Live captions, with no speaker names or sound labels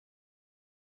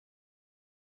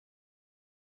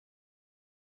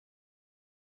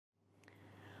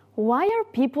Why are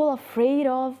people afraid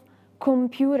of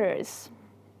computers?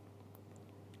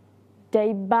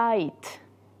 They bite.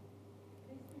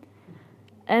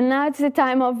 And now it's the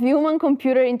time of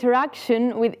human-computer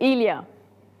interaction with Ilja.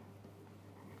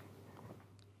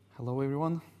 Hello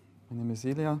everyone, my name is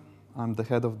Ilja. I'm the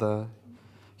head of the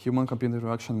Human-Computer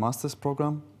Interaction Master's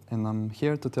Program, and I'm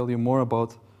here to tell you more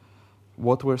about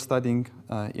what we're studying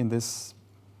in this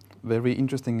very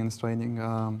interesting and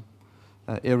exciting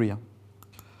area.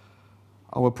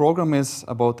 Our program is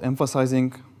about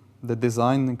emphasizing the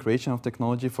design and creation of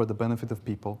technology for the benefit of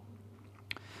people.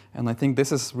 And I think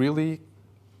this is really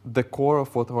the core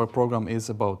of what our program is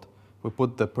about. We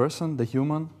put the person, the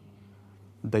human,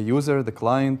 the user, the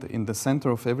client in the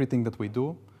center of everything that we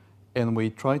do, and we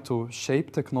try to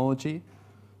shape technology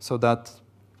so that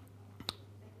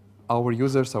our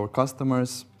users, our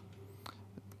customers,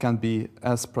 can be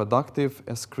as productive,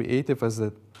 as creative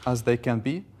as they can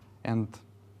be, and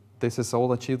this is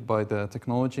all achieved by the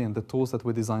technology and the tools that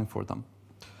we design for them.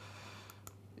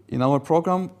 In our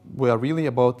program, we are really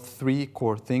about three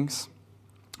core things.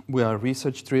 We are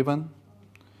research-driven.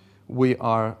 We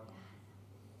have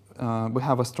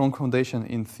a strong foundation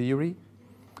in theory,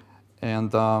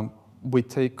 and we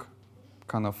take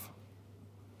kind of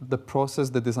the process,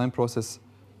 the design process,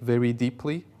 very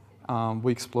deeply.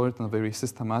 We explore it in a very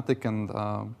systematic and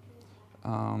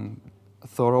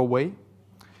thorough way.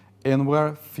 And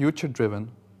we're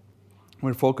future-driven.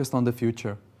 We're focused on the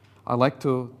future. I like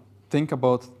to think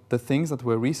about the things that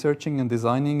we're researching and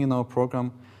designing in our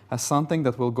program as something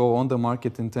that will go on the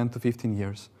market in 10 to 15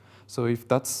 years. So if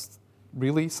that's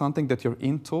really something that you're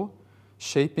into,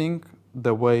 shaping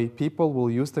the way people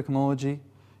will use technology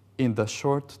in the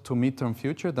short to mid-term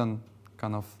future, then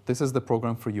kind of this is the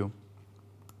program for you.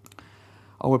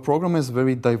 Our program is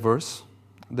very diverse.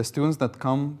 The students that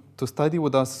come to study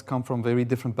with us come from very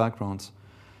different backgrounds.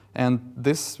 And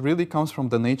this really comes from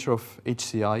the nature of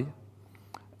HCI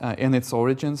and its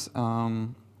origins.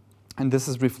 And this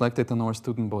is reflected in our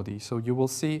student body. So you will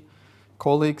see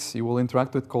colleagues, you will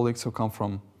interact with colleagues who come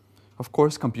from, of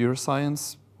course, computer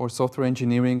science or software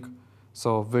engineering,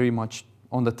 so very much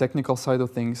on the technical side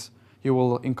of things. You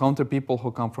will encounter people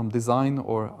who come from design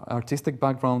or artistic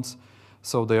backgrounds,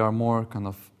 so they are more kind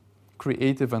of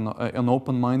creative and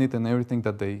open-minded in everything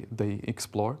that they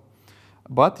explore.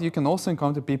 But you can also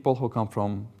encounter people who come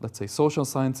from, let's say, social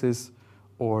sciences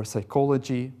or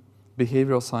psychology,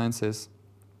 behavioral sciences,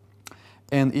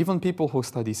 and even people who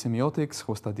study semiotics,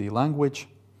 who study language.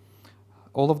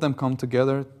 All of them come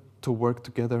together to work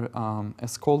together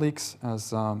as colleagues,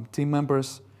 as team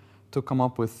members, to come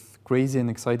up with crazy and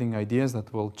exciting ideas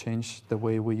that will change the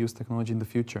way we use technology in the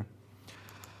future.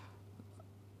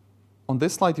 On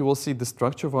this slide, you will see the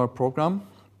structure of our program.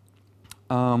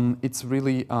 It's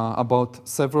really about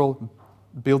several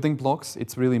building blocks.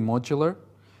 It's really modular.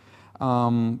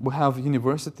 We have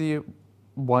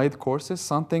university-wide courses,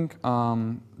 something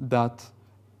that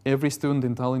every student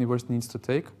in Tallinn University needs to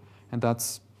take, and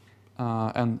that's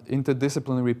an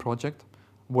interdisciplinary project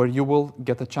where you will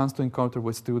get a chance to encounter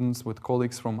with students, with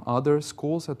colleagues from other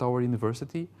schools at our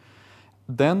university.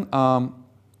 Then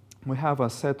we have a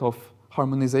set of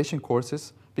harmonization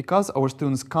courses. Because our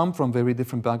students come from very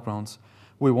different backgrounds,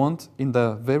 we want in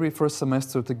the very first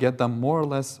semester to get them more or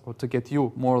less, or to get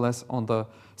you more or less on the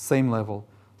same level.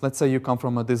 Let's say you come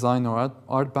from a design or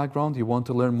art background, you want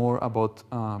to learn more about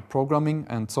programming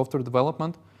and software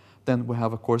development, then we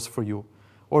have a course for you.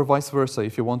 Or vice versa,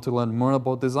 if you want to learn more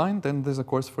about design, then there's a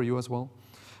course for you as well.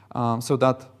 So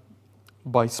that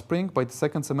by spring, by the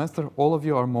second semester, all of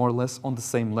you are more or less on the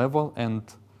same level and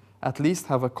at least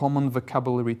have a common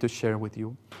vocabulary to share with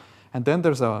you. And then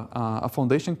there's a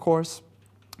foundation course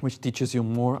which teaches you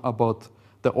more about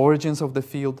the origins of the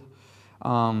field,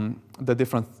 the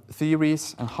different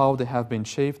theories and how they have been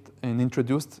shaped and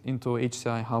introduced into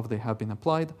HCI, how they have been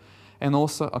applied, and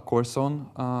also a course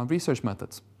on research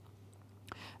methods.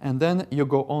 And then you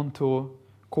go on to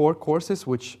core courses,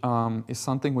 which is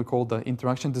something we call the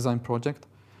Interaction Design Project.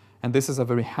 And this is a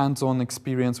very hands-on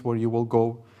experience where you will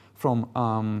go from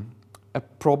a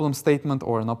problem statement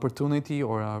or an opportunity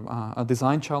or a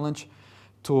design challenge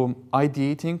to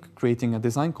ideating, creating a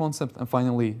design concept, and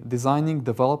finally designing,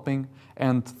 developing,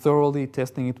 and thoroughly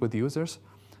testing it with users.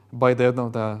 By the end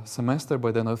of the semester, by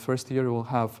the end of the first year, you will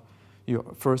have your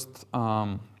first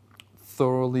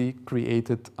thoroughly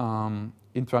created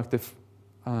interactive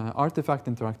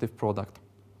interactive product.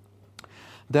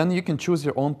 Then you can choose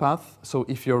your own path. So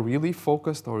if you're really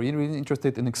focused or really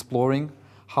interested in exploring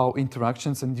how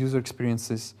interactions and user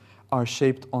experiences are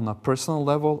shaped on a personal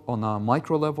level, on a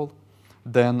micro level,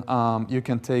 then you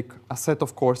can take a set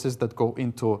of courses that go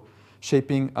into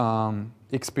shaping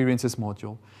experiences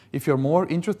module. If you're more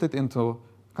interested into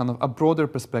kind of a broader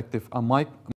perspective, a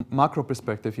macro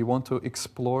perspective, you want to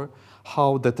explore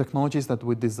how the technologies that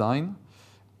we design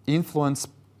influence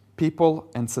people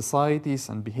and societies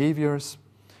and behaviors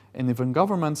and even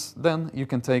governments, then you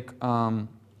can take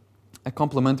a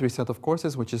complementary set of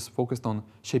courses which is focused on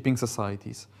shaping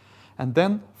societies. And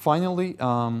then finally,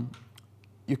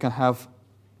 you can have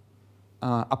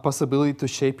a possibility to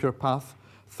shape your path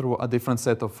through a different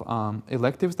set of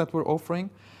electives that we're offering.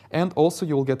 And also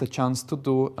you'll get a chance to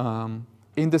do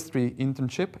industry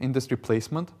internship, industry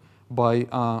placement by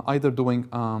either doing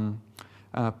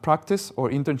practice or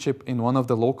internship in one of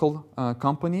the local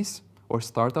companies or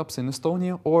startups in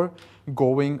Estonia, or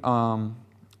going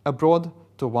abroad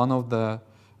to one of the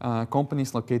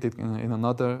companies located in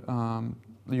another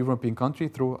European country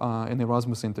through an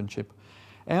Erasmus internship.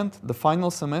 And the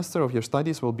final semester of your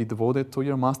studies will be devoted to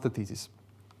your master thesis.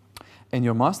 And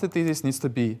your master thesis needs to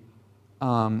be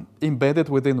embedded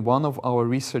within one of our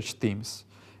research teams.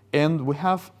 And we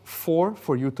have 4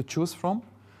 for you to choose from.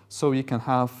 So you can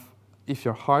have, if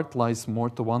your heart lies more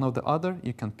to one or the other,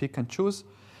 you can pick and choose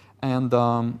and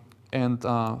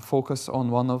focus on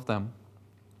one of them.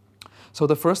 So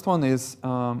the first one is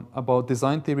about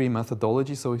design theory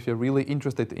methodology. So if you're really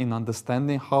interested in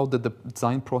understanding how the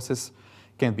design process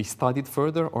can be studied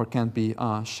further or can be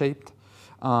shaped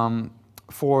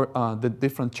for the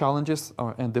different challenges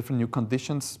and different new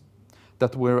conditions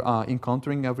that we're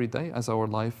encountering every day as our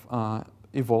life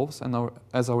evolves and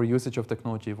as our usage of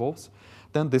technology evolves,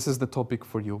 then this is the topic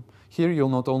for you. Here you'll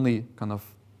not only kind of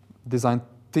design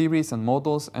theories and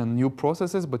models and new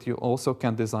processes, but you also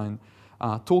can design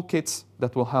toolkits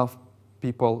that will help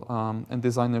people and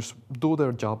designers do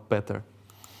their job better.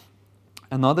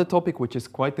 Another topic which is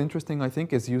quite interesting, I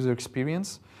think, is user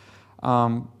experience.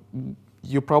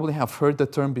 You probably have heard the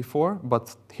term before,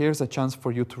 but here's a chance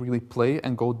for you to really play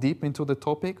and go deep into the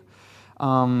topic.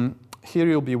 Here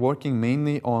you'll be working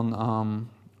mainly on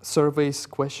surveys,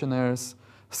 questionnaires,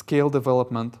 scale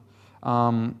development.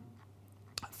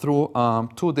 Through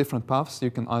 2 different paths. You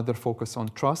can either focus on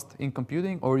trust in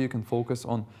computing, or you can focus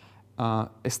on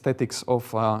aesthetics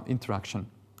of interaction.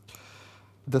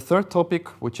 The third topic,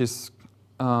 which is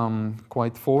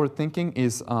quite forward-thinking,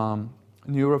 is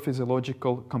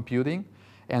neurophysiological computing.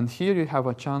 And here you have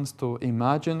a chance to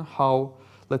imagine how,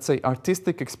 let's say,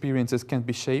 artistic experiences can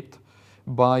be shaped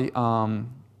by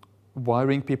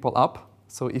wiring people up.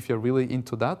 So if you're really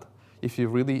into that, if you're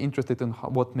really interested in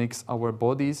what makes our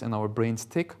bodies and our brains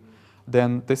tick,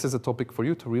 then this is a topic for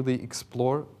you to really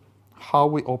explore how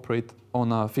we operate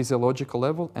on a physiological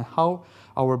level and how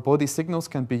our body signals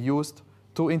can be used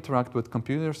to interact with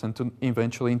computers and to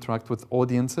eventually interact with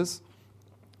audiences,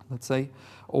 let's say,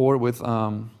 or with,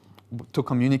 to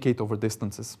communicate over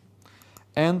distances.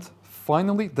 And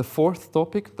finally, the 4th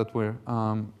topic that we're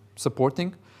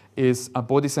supporting is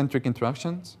body-centric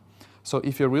interactions. So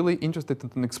if you're really interested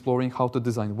in exploring how to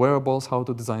design wearables, how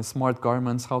to design smart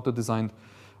garments, how to design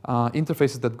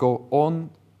interfaces that go on,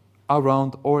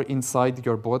 around, or inside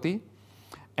your body,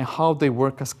 and how they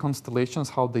work as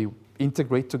constellations, how they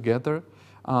integrate together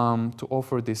to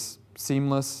offer these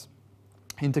seamless,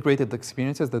 integrated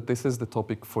experiences, that this is the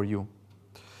topic for you.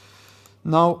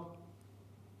 Now,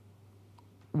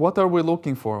 what are we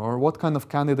looking for, or what kind of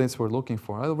candidates we're looking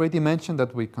for? I already mentioned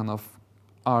that we kind of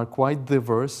are quite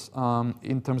diverse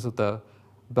in terms of the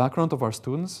background of our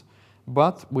students,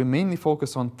 but we mainly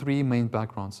focus on 3 main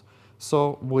backgrounds.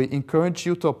 So we encourage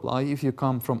you to apply if you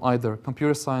come from either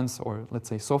computer science or, let's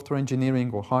say, software engineering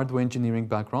or hardware engineering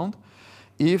background,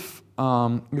 if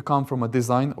you come from a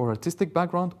design or artistic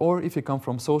background, or if you come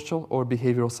from social or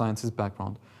behavioral sciences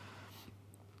background.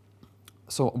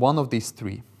 So one of these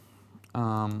 3.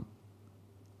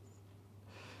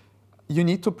 You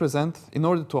need to present, in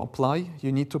order to apply,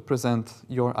 you need to present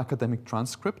your academic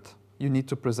transcript. You need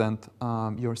to present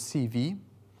your CV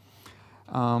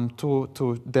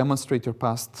to demonstrate your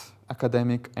past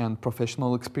academic and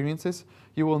professional experiences.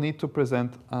 You will need to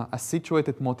present a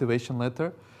situated motivation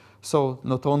letter. So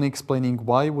not only explaining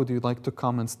why would you like to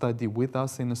come and study with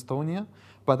us in Estonia,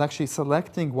 but actually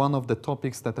selecting one of the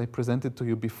topics that I presented to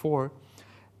you before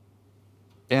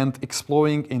and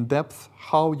exploring in depth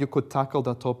how you could tackle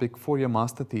that topic for your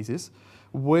master thesis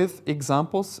with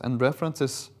examples and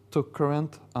references to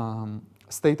current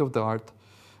state-of-the-art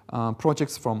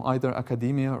projects from either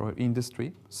academia or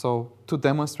industry. So to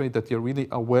demonstrate that you're really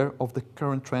aware of the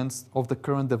current trends, of the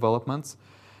current developments,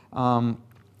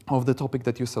 of the topic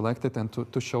that you selected, and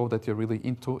to show that you're really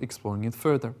into exploring it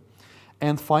further.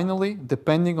 And finally,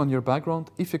 depending on your background,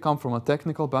 if you come from a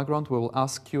technical background, we will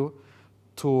ask you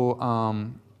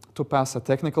to to pass a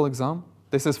technical exam.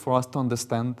 This is for us to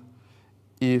understand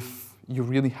if you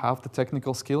really have the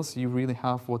technical skills, you really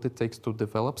have what it takes to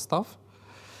develop stuff.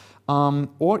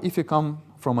 Or if you come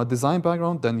from a design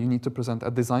background, then you need to present a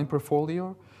design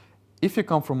portfolio. If you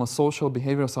come from a social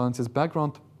behavioral sciences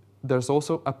background, there's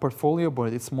also a portfolio,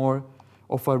 but it's more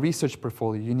of a research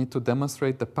portfolio. You need to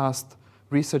demonstrate the past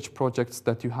research projects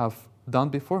that you have done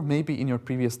before, maybe in your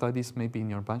previous studies, maybe in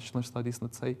your bachelor studies,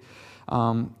 let's say,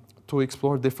 to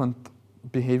explore different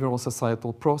behavioral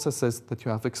societal processes that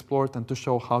you have explored and to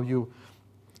show how you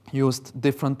used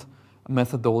different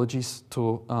methodologies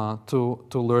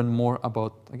to learn more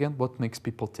about, again, what makes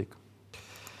people tick.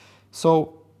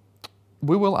 So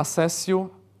we will assess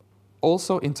you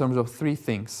also in terms of three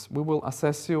things. We will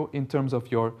assess you in terms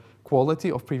of your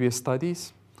quality of previous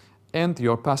studies and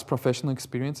your past professional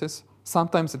experiences.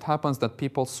 Sometimes it happens that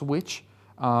people switch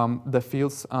the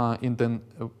fields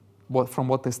from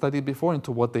what they studied before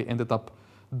into what they ended up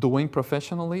doing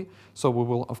professionally. So we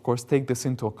will, of course, take this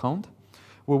into account.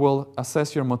 We will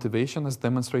assess your motivation as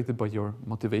demonstrated by your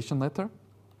motivation letter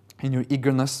and your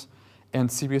eagerness and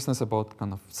seriousness about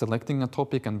kind of selecting a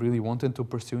topic and really wanting to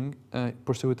pursue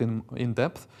it in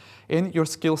depth, and your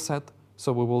skill set.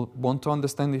 So we will want to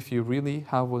understand if you really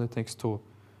have what it takes to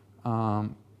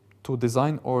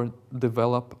design or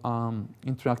develop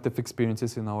interactive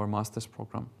experiences in our master's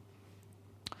program.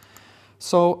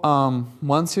 So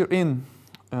once you're in,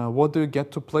 what do you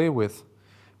get to play with?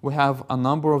 We have a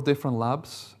number of different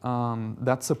labs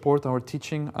that support our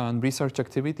teaching and research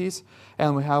activities,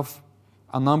 and we have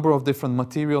a number of different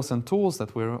materials and tools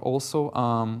that we're also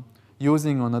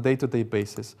using on a day-to-day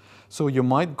basis. So you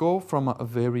might go from a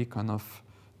very kind of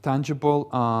tangible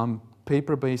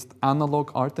paper-based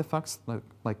analog artifacts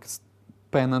like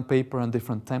pen and paper and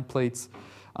different templates,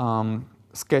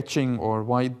 sketching or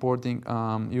whiteboarding,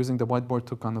 using the whiteboard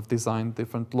to kind of design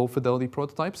different low-fidelity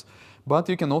prototypes. But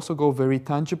you can also go very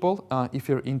tangible if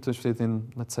you're interested in,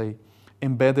 let's say,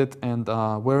 embedded and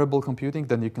wearable computing.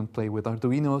 Then you can play with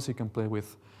Arduinos, you can play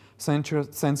with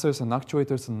sensors and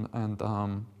actuators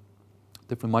and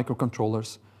different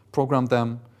microcontrollers, program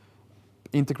them,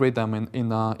 integrate them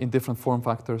in different form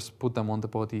factors, put them on the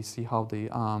body, see how they,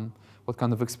 what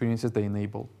kind of experiences they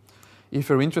enable. If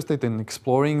you're interested in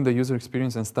exploring the user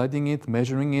experience and studying it,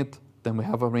 measuring it, then we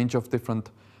have a range of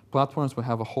different platforms. We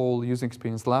have a whole user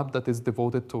experience lab that is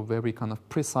devoted to very kind of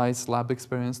precise lab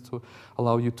experience to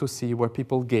allow you to see where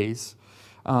people gaze,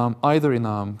 either in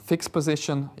a fixed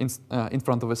position in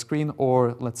front of a screen,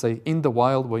 or let's say in the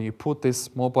wild where you put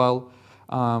this mobile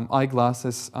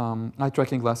eyeglasses, eye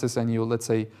tracking glasses, and you, let's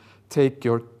say, take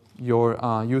your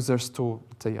users to,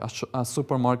 say, a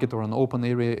supermarket or an open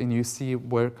area, and you see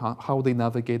how they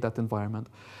navigate that environment.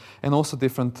 And also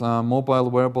different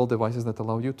mobile wearable devices that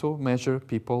allow you to measure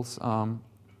people's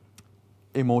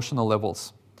emotional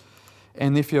levels.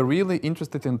 And if you're really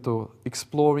interested into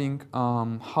exploring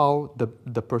how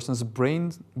the person's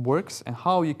brain works and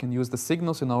how you can use the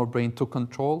signals in our brain to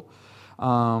control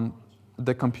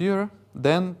the computer,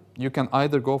 then you can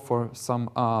either go for some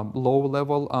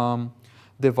low-level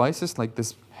devices like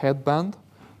this headband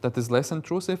that is less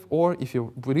intrusive, or if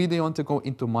you really want to go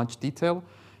into much detail,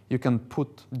 you can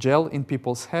put gel in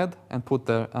people's head and put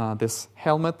this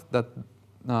helmet that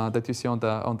you see on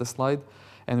the slide,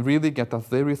 and really get a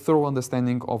very thorough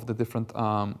understanding of the different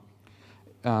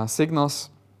signals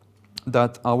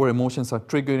that our emotions are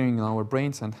triggering in our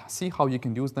brains, and see how you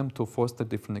can use them to foster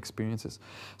different experiences.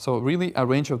 So really a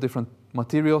range of different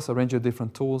materials, a range of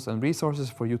different tools and resources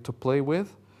for you to play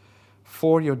with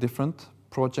for your different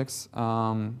projects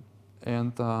and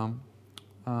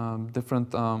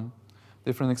different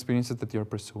experiences that you're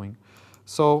pursuing.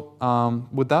 So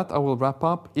with that, I will wrap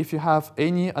up. If you have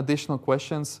any additional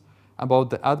questions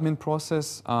about the admin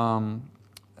process,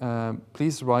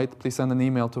 please send an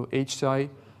email to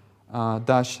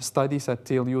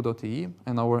hci-studies@tlu.ee,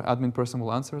 and our admin person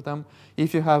will answer them.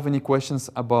 If you have any questions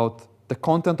about the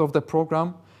content of the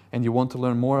program and you want to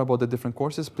learn more about the different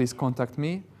courses, please contact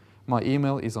me. My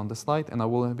email is on the slide, and I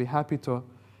will be happy to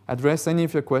address any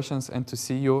of your questions and to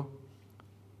see you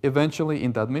eventually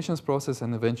in the admissions process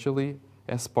and eventually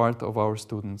as part of our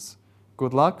students.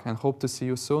 Good luck, and hope to see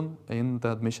you soon in the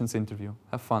admissions interview.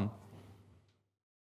 Have fun.